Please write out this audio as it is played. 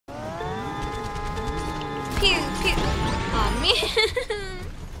pew, pew. Oh man.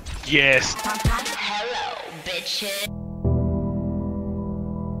 Yes. Hello, bitches.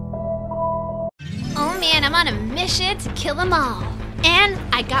 Oh man, I'm on a mission to kill them all. And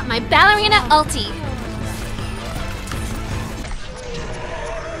I got my ballerina ulti.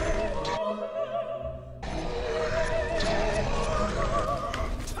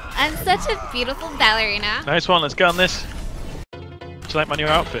 I'm such a beautiful ballerina. Nice one. Let's get on this. Do you like my new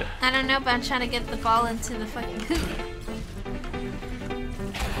outfit? I don't know, but I'm trying to get the ball into the fucking hoop.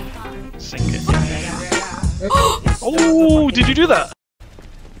 Sink it. Oh, did you do that?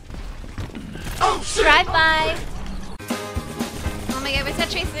 Drive by. Oh my god, where's that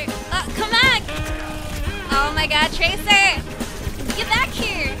Tracer? Oh, come back! Oh my god, Tracer! Get back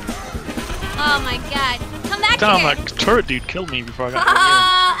here! Oh my god, come back Damn, here! that turret dude killed me before I got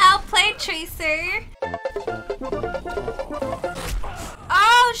Oh, outplayed, Tracer!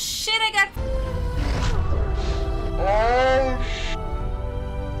 Oh shit, I got... Oh,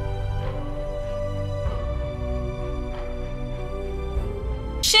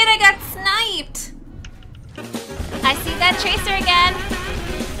 Shit, I got sniped! I see that Tracer again!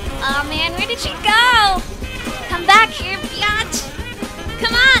 Oh man, where did she go? Come back here, biatch!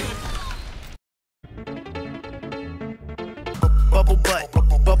 Come on! Bubble butt,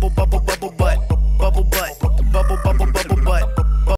 bubble butt, bubble butt.